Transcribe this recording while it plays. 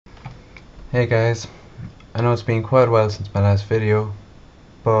Hey guys, I know it's been quite a while since my last video,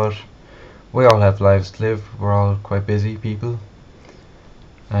 but we all have lives to live, we're all quite busy people.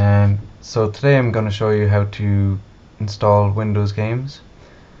 So today I'm going to show you how to install Windows games,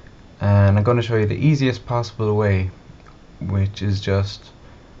 and I'm going to show you the easiest possible way, which is just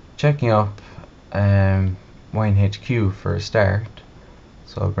checking up WineHQ for a start.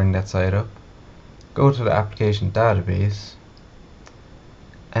 So I'll bring that site up, go to the application database,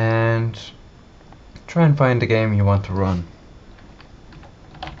 and try and find the game you want to run.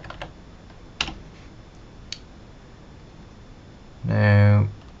 Now,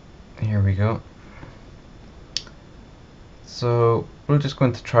 here we go. So we're just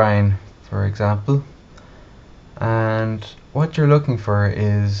going to Trine, for example, and what you're looking for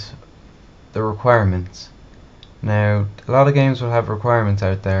is the requirements. Now, a lot of games will have requirements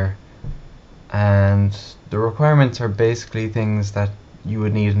out there, and the requirements are basically things that you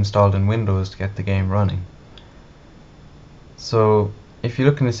would need installed in Windows to get the game running. So if you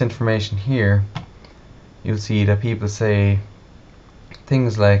look in this information here, you'll see that people say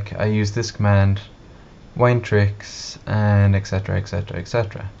things like, I use this command, Winetricks, and etc, etc,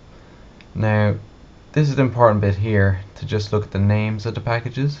 etc. Now, this is the important bit here, to just look at the names of the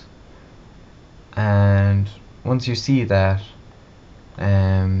packages, and once you see that,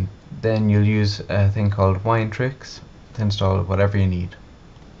 then you'll use a thing called Winetricks to install whatever you need.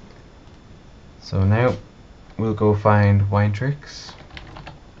 So now we'll go find Winetricks,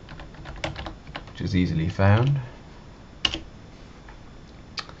 which is easily found.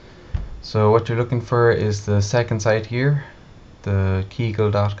 So what you're looking for is the second site here, the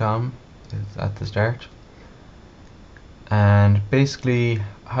kegel.com is at the start, and basically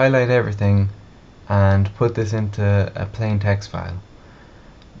highlight everything and put this into a plain text file.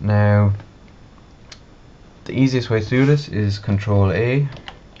 Now, the easiest way to do this is Control A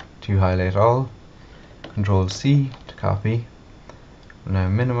to highlight all, Control C to copy. Now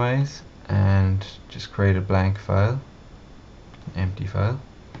minimize and just create a blank file, empty file.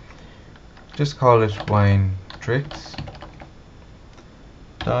 Just call it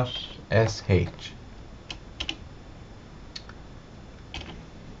winetricks.sh.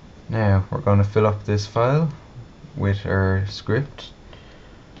 Now we're going to fill up this file with our script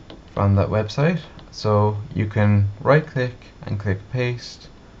from that website. So you can right click and click paste,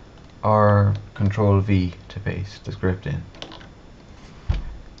 or Control V to paste the script in.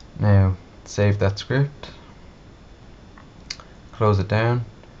 Now save that script, close it down.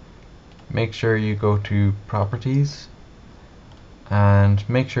 Make sure you go to Properties and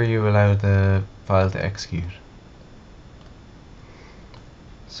make sure you allow the file to execute.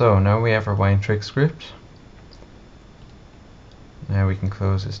 So now we have our Winetricks script. Now we can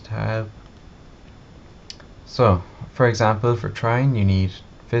close this tab. So, for example, for Trine you need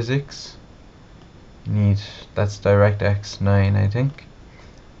physics, that's DirectX 9 I think,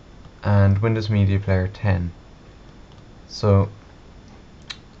 and Windows Media Player 10. So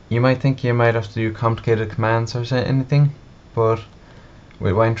you might think you might have to do complicated commands or anything, but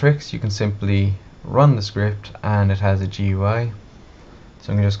with Winetricks you can simply run the script and it has a GUI.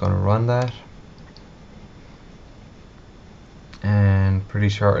 So I'm just going to run that, and pretty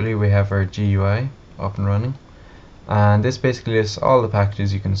shortly we have our GUI up and running, and this basically lists all the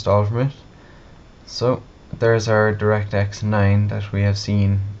packages you can install from it. So there's our DirectX 9 that we have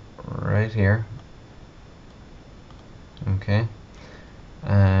seen right here. Okay.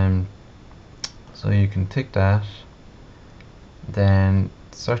 So you can tick that, then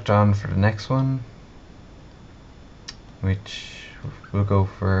search on for the next one, which will go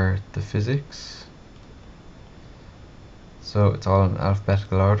for the physics. So it's all in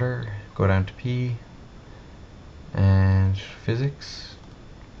alphabetical order, go down to P and physics,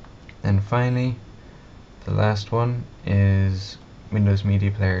 and finally the last one is Windows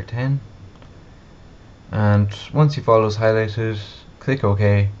Media Player 10. And once you've all those highlighted, click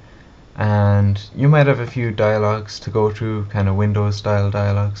OK, and you might have a few dialogues to go through, kind of Windows style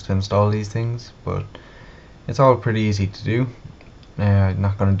dialogues to install these things, but it's all pretty easy to do. I'm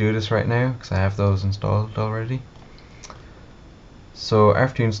not going to do this right now because I have those installed already. So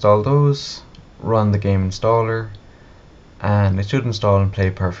after you install those, run the game installer, and it should install and play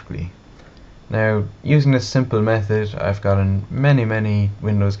perfectly. Now, using this simple method, I've gotten many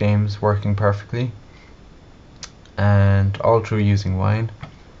Windows games working perfectly, and all through using Wine,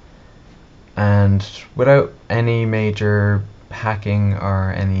 and without any major hacking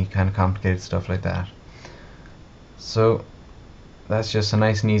or any kind of complicated stuff like that. So that's just a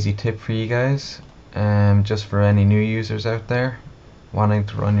nice and easy tip for you guys, just for any new users out there wanting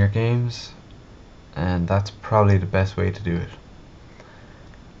to run your games, and that's probably the best way to do it.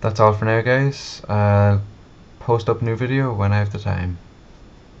 That's all for now, guys. I'll post up a new video when I have the time.